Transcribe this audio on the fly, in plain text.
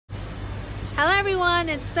Hello everyone,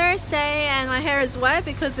 it's Thursday and my hair is wet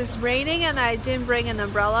because it's raining and I didn't bring an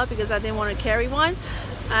umbrella because I didn't want to carry one,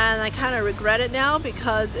 and I kind of regret it now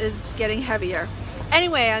because it's getting heavier.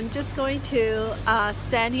 Anyway, I'm just going to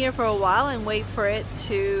stand here for a while and wait for it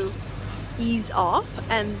to ease off,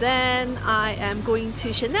 and then I am going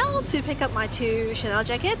to Chanel to pick up my two Chanel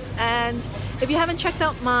jackets. And if you haven't checked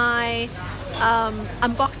out my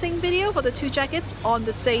unboxing video for the two jackets on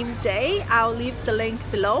the same day, I'll leave the link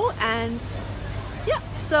below. And yeah,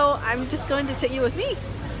 so I'm just going to take you with me.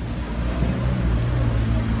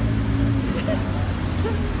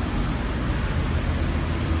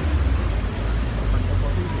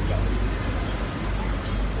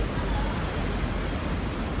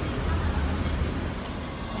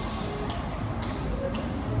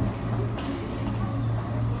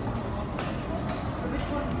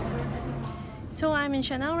 So I'm in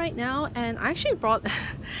Chanel right now, and I actually brought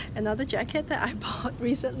another jacket that I bought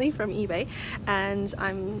recently from eBay, and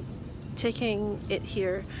I'm taking it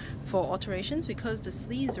here for alterations because the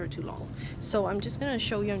sleeves are too long. So I'm just gonna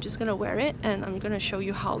show you, I'm just gonna wear it and I'm gonna show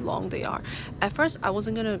you how long they are. At first I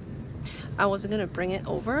wasn't gonna bring it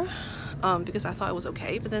over because I thought it was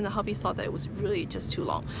okay, but then the hubby thought that it was really just too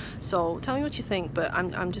long. So tell me what you think, but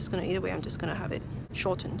I'm just gonna, either way, I'm just gonna have it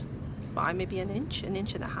shortened by maybe an inch and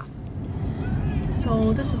a half.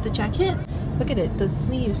 So this is the jacket. Look at it, the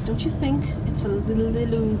sleeves. Don't you think it's a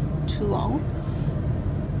little too long?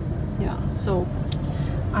 Yeah, so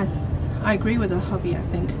I agree with the hubby. I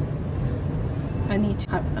think I need to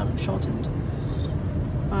have them shortened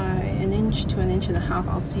by an inch to an inch and a half.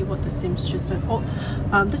 I'll see what the seamstress said. Oh,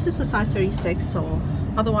 this is a size 36, so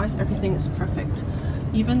otherwise everything is perfect.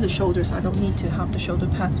 Even the shoulders, I don't need to have the shoulder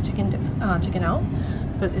pads taken out,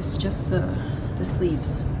 but it's just the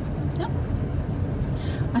sleeves. Yep.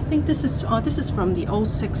 I think this is from the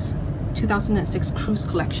 2006 Cruise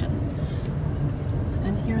collection.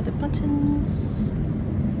 And here are the buttons.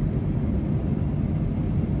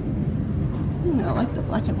 I like the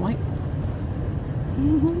black and white.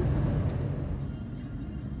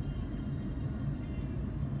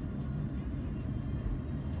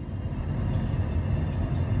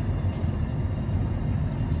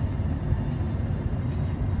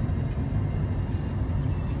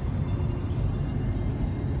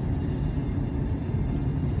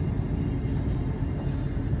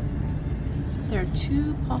 There are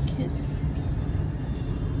two pockets.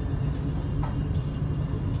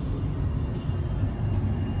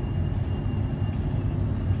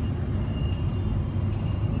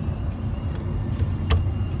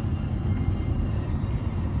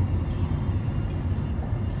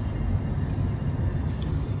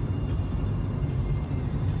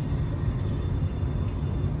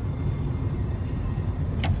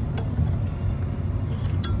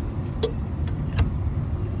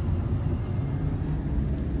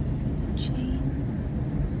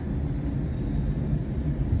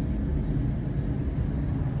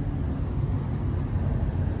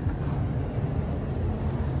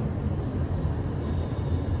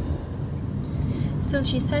 So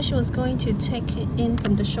she said she was going to take it in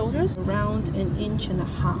from the shoulders around an inch and a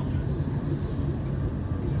half.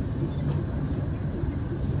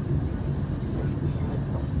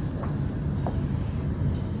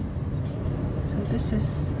 So this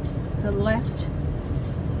is the left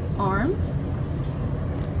arm,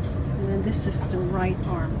 and then this is the right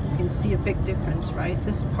arm. You can see a big difference, right?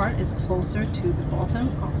 This part is closer to the bottom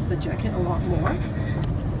of the jacket a lot more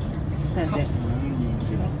than this.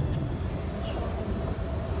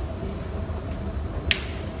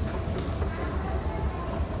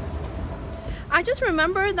 I just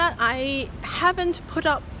remember that I haven't put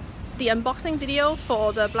up the unboxing video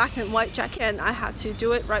for the black and white jacket, and I had to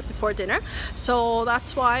do it right before dinner, so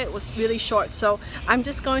that's why it was really short. So I'm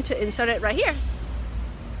just going to insert it right here.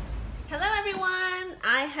 Hello everyone,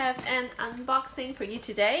 I have an unboxing for you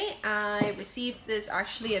today. I received this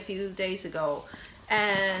actually a few days ago,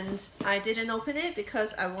 and I didn't open it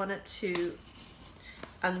because I wanted to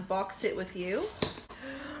unbox it with you.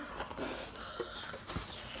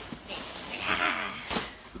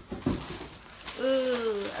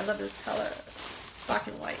 Ooh, I love this color, black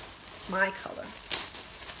and white. It's my color.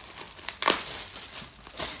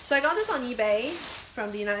 So I got this on eBay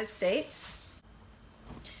from the United States.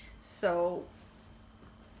 So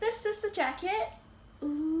this is the jacket.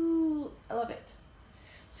 Ooh, I love it.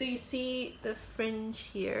 So you see the fringe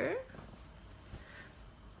here,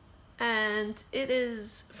 and it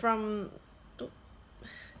is from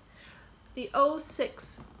the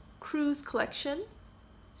 06 Cruise collection,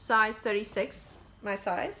 size 36, my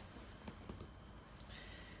size.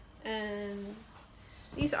 And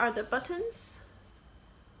these are the buttons.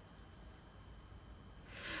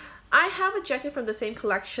 have a jacket from the same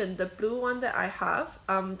collection, the blue one that I have,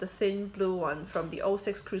 the thin blue one from the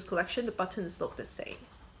 06 Cruise collection. The buttons look the same.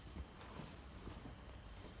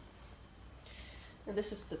 And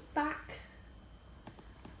this is the back.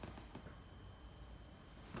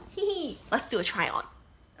 Let's do a try on.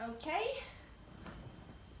 Okay,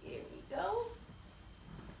 here we go.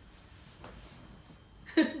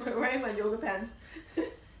 I'm wearing my yoga pants.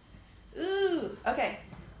 Ooh, okay.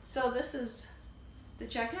 So this is the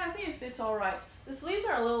jacket. I think it fits all right. The sleeves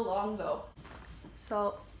are a little long though.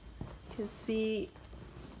 So you can see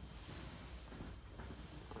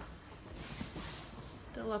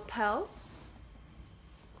the lapel.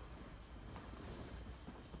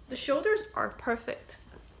 The shoulders are perfect.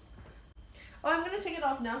 Oh, I'm gonna take it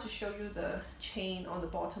off now to show you the chain on the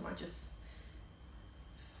bottom. I just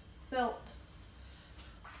felt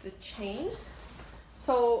the chain.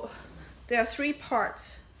 So there are 3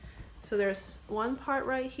 parts. So there's one part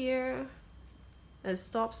right here, it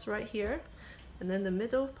stops right here, and then the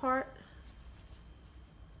middle part,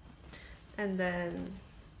 and then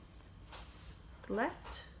the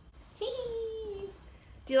left. Do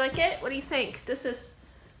you like it? What do you think? This is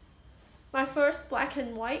my first black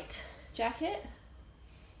and white jacket.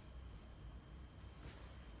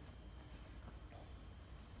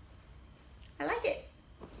 I like it.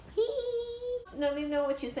 Let me know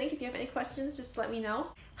what you think. If you have any questions, just let me know.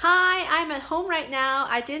 Hi, I'm at home right now.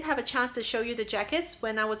 I didn't have a chance to show you the jackets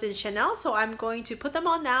when I was in Chanel, so I'm going to put them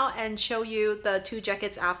on now and show you the 2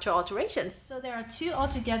 jackets after alterations. So there are 2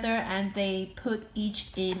 altogether, and they put each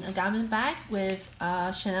in a garment bag with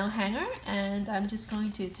a Chanel hanger, and I'm just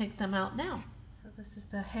going to take them out now. So this is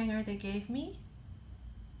the hanger they gave me.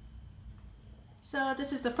 So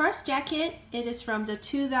this is the first jacket. It is from the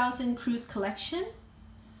 2000 Cruise collection.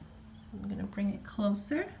 I'm gonna bring it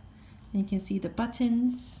closer, and you can see the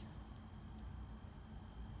buttons,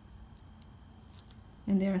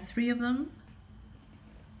 and there are 3 of them.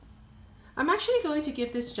 I'm actually going to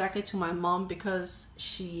give this jacket to my mom because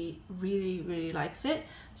she really likes it.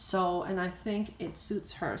 So, and I think it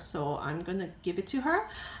suits her, so I'm gonna give it to her.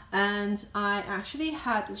 And I actually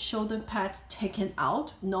had the shoulder pads taken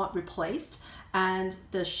out, not replaced, and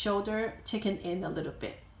the shoulder taken in a little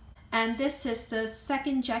bit. And this is the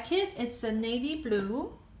second jacket. It's a navy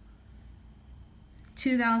blue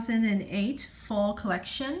 2008 fall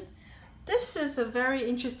collection. This is a very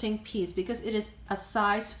interesting piece because it is a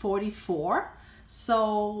size 44.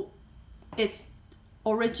 So it's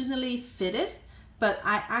originally fitted, but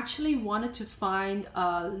I actually wanted to find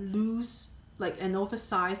a loose, like an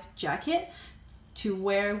oversized jacket to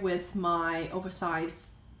wear with my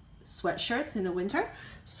oversized sweatshirts in the winter.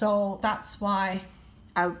 So that's why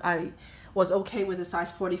I was okay with the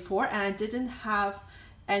size 44, and I didn't have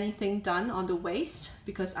anything done on the waist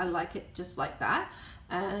because I like it just like that.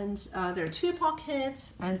 And there are 2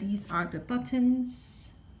 pockets, and these are the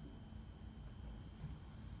buttons.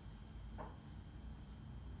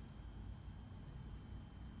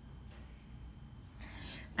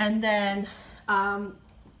 And then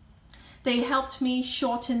they helped me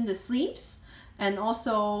shorten the sleeves and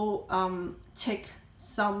also take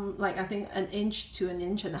some, like I think 1 inch to 1.5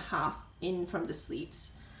 inches in from the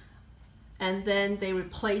sleeves. And then they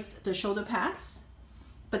replaced the shoulder pads,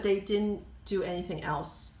 but they didn't do anything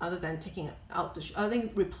else other than taking out the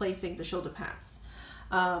replacing the shoulder pads.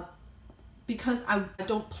 Because I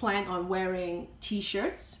don't plan on wearing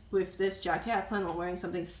t-shirts with this jacket. I plan on wearing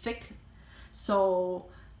something thick, so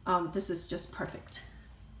this is just perfect.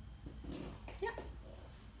 Yeah.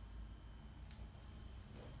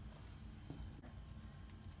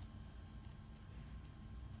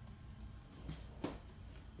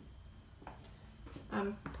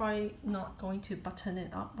 I'm probably not going to button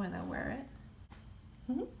it up when I wear it.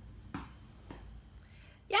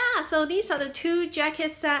 Yeah, so these are the 2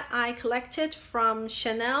 jackets that I collected from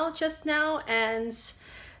Chanel just now, and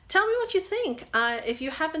tell me what you think. If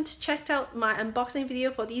you haven't checked out my unboxing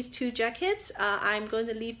video for these 2 jackets, I'm going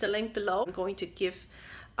to leave the link below. I'm going to give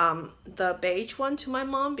the beige one to my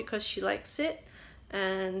mom because she likes it.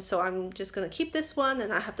 And so I'm just gonna keep this one,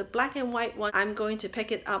 and I have the black and white one. I'm going to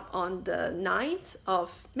pick it up on the 9th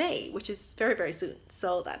of May, which is very soon.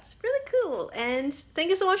 So that's really cool. And thank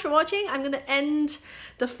you so much for watching. I'm gonna end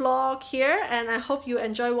the vlog here, and I hope you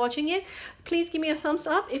enjoy watching it. Please give me a thumbs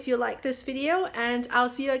up if you like this video, and I'll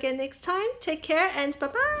see you again next time. Take care and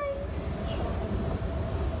bye-bye.